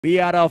We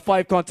had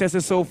 5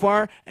 contestants so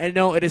far, and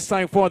now it is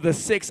time for the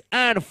 6th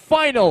and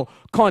final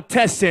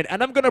contestant.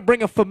 And I'm going to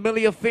bring a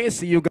familiar face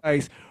to you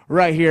guys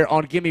right here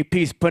on Gimme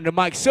Peace, put the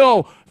mic.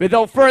 So,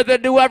 without further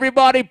ado,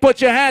 everybody put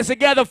your hands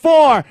together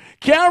for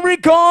Carry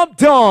Calm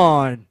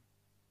Dawn.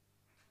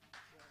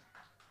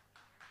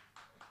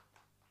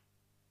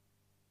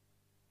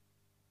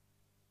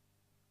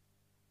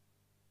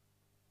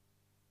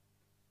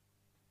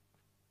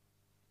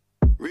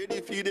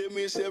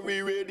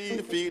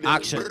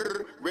 Action.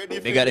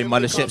 They got in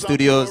Mothership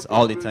Studios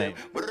all the time.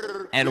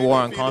 End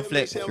war and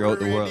conflict throughout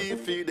the world.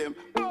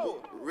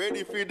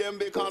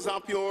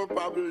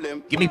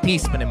 Give me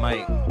peace, man,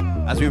 mic.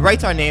 As we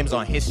write our names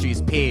on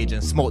history's page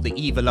and smoke the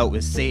evil out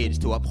with sage,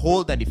 to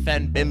uphold and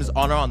defend BIM's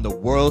honor on the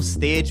world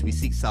stage, we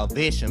seek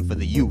salvation for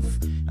the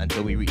youth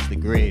until we reach the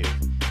grave.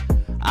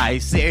 I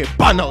say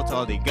burn out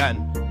all the gun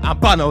and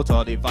burn out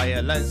all the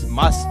violence.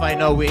 Must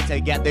find a way to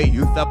get the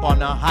youth up on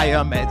a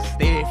higher med.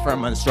 Stay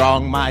firm and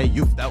strong, my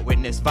youth that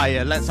witness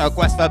violence. Our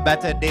quest for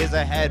better days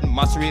ahead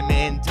must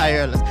remain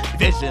tireless.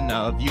 Vision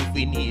of youth,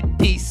 we need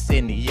peace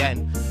in the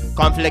end.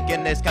 Conflict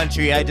in this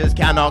country I just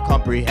cannot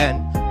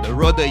comprehend. The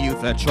road the youth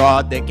have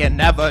trod, they can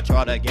never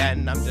trod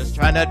again. I'm just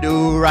trying to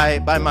do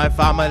right by my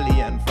family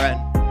and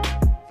friend.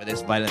 For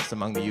this violence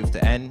among the youth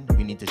to end,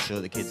 we need to show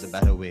the kids a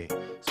better way.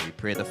 So we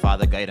pray the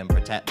Father guide and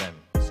protect them,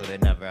 so they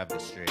never have to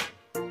stray.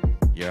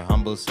 Your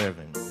humble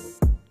servant,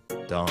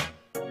 Dawn.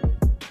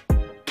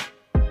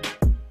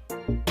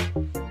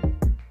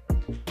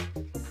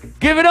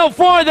 Give it up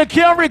for the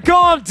Carry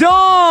Calm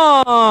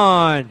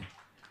Dawn.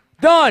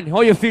 Dawn,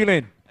 how you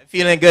feeling? I'm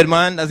feeling good,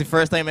 man. That's the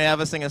first time I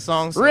ever sing a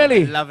song, so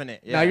really? I'm loving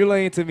it. Yeah. Now you're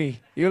lying to me.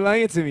 You're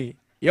lying to me.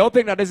 You don't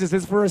think that this is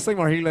his first time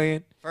or he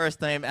lying? First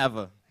time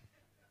ever.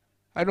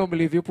 I don't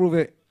believe you. Prove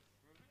it.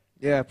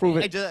 Yeah, prove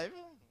it.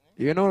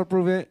 You know how to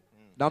prove it?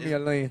 Not me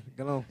lying.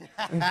 Go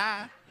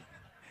on.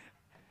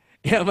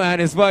 Yeah, man,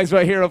 his voice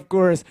right here, of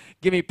course.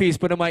 Give me peace,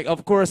 put the mic.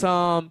 Of course,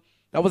 that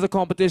was a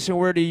competition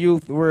where the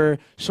youth were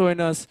showing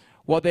us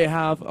what they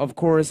have, of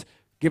course,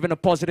 giving a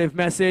positive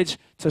message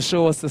to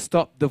show us to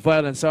stop the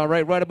violence. All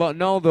right, right about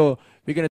now, though, we're going to